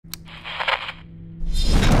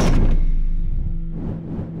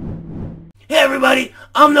everybody,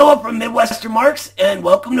 I'm Noah from Midwestern Marx, and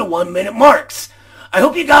welcome to 1 Minute Marx. I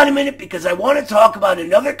hope you got a minute because I want to talk about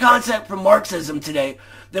another concept from Marxism today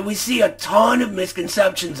that we see a ton of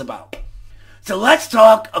misconceptions about. So let's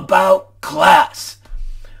talk about class.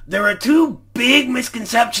 There are two big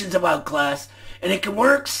misconceptions about class, and it can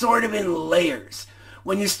work sort of in layers.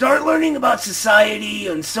 When you start learning about society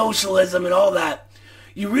and socialism and all that,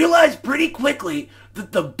 you realize pretty quickly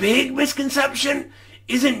that the big misconception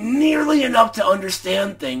isn't nearly enough to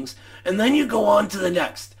understand things, and then you go on to the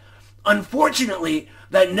next. Unfortunately,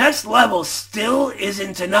 that next level still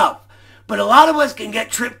isn't enough, but a lot of us can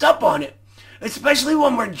get tripped up on it, especially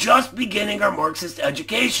when we're just beginning our Marxist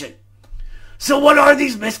education. So what are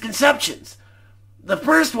these misconceptions? The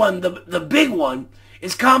first one, the big one,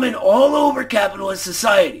 is common all over capitalist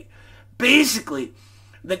society. Basically,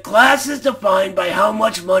 the class is defined by how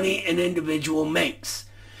much money an individual makes.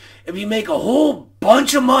 If you make a whole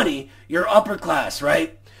bunch of money, you're upper class,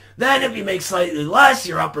 right? Then if you make slightly less,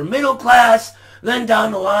 you're upper middle class. Then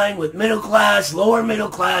down the line with middle class, lower middle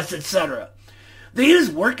class, etc. They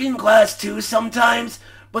use working class too sometimes,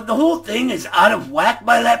 but the whole thing is out of whack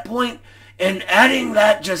by that point, and adding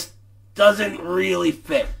that just doesn't really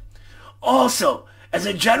fit. Also, as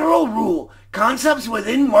a general rule, concepts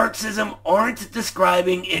within Marxism aren't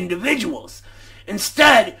describing individuals.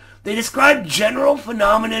 Instead, they describe general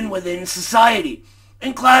phenomenon within society,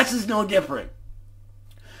 and class is no different.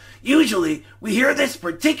 Usually, we hear this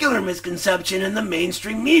particular misconception in the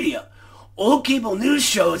mainstream media. Old cable news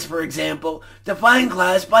shows, for example, define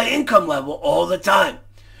class by income level all the time.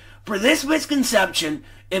 For this misconception,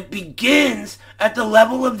 it begins at the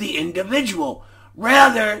level of the individual,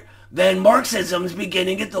 rather than Marxism's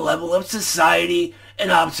beginning at the level of society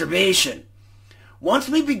and observation. Once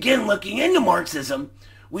we begin looking into Marxism,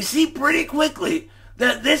 we see pretty quickly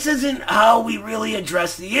that this isn't how we really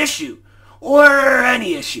address the issue, or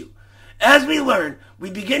any issue. As we learn, we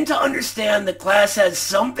begin to understand that class has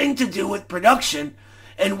something to do with production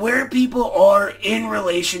and where people are in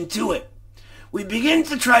relation to it. We begin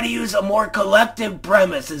to try to use a more collective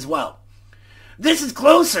premise as well. This is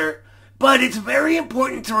closer, but it's very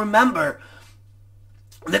important to remember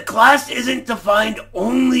that class isn't defined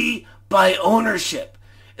only by ownership.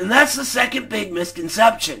 And that's the second big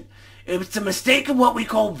misconception. It's a mistake of what we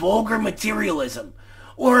call vulgar materialism,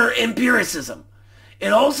 or empiricism. It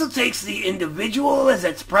also takes the individual as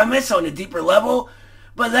its premise on a deeper level,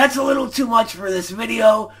 but that's a little too much for this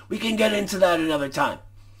video. We can get into that another time.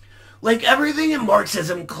 Like everything in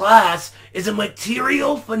Marxism, class is a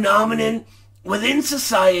material phenomenon within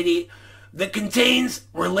society that contains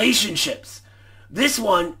relationships. This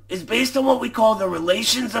one is based on what we call the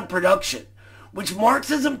relations of production, which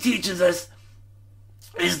Marxism teaches us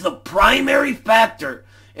is the primary factor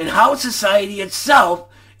in how society itself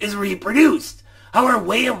is reproduced, how our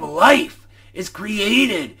way of life is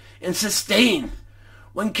created and sustained.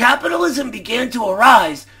 When capitalism began to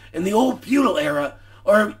arise in the old feudal era,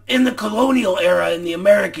 or in the colonial era in the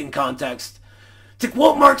American context, to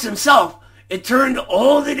quote Marx himself, it turned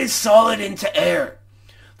all that is solid into air,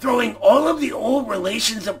 throwing all of the old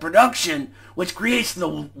relations of production, which creates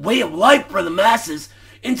the way of life for the masses,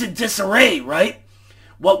 into disarray, right?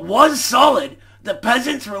 What was solid, the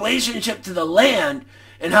peasant's relationship to the land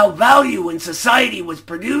and how value in society was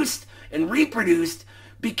produced and reproduced,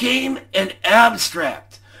 became an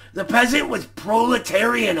abstract. The peasant was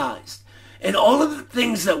proletarianized, and all of the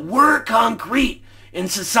things that were concrete in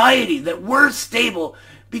society, that were stable,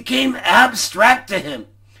 became abstract to him,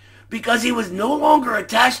 because he was no longer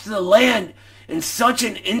attached to the land in such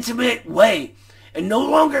an intimate way, and no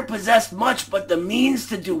longer possessed much but the means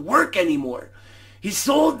to do work anymore. He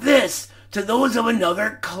sold this to those of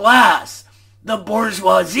another class, the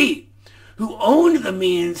bourgeoisie, who owned the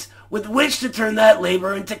means with which to turn that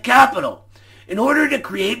labor into capital, in order to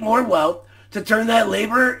create more wealth, to turn that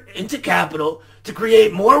labor into capital, to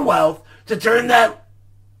create more wealth, to turn that...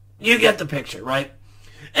 You get the picture, right?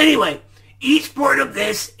 Anyway, each part of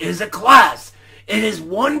this is a class. It is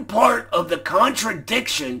one part of the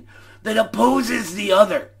contradiction that opposes the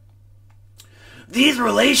other. These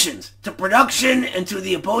relations to production and to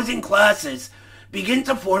the opposing classes begin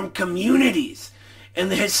to form communities,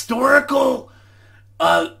 and the historical,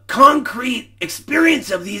 concrete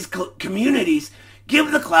experience of these communities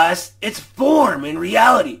give the class its form and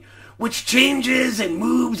reality, which changes and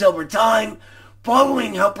moves over time,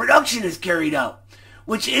 following how production is carried out,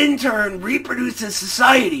 which in turn reproduces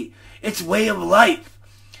society, its way of life.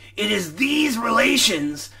 It is these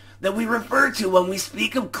relations that we refer to when we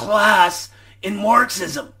speak of class in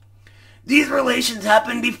Marxism. These relations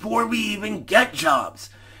happen before we even get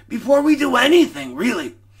jobs, before we do anything,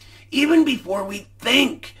 really. even before we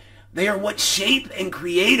think. They are what shape and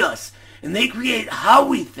create us, and they create how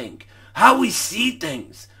we think, how we see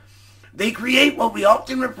things. They create what we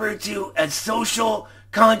often refer to as social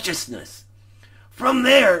consciousness. From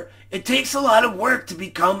there, it takes a lot of work to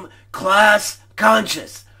become class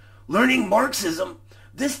conscious. Learning Marxism,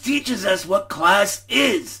 this teaches us what class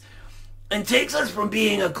is, and takes us from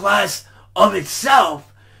being a class of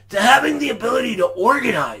itself to having the ability to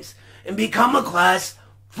organize and become a class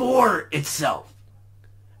for itself.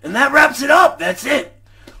 And that wraps it up. That's it.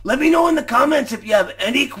 Let me know in the comments if you have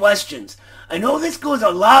any questions. I know this goes a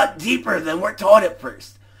lot deeper than we're taught at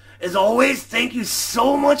first. As always, thank you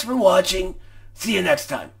so much for watching. See you next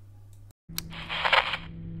time.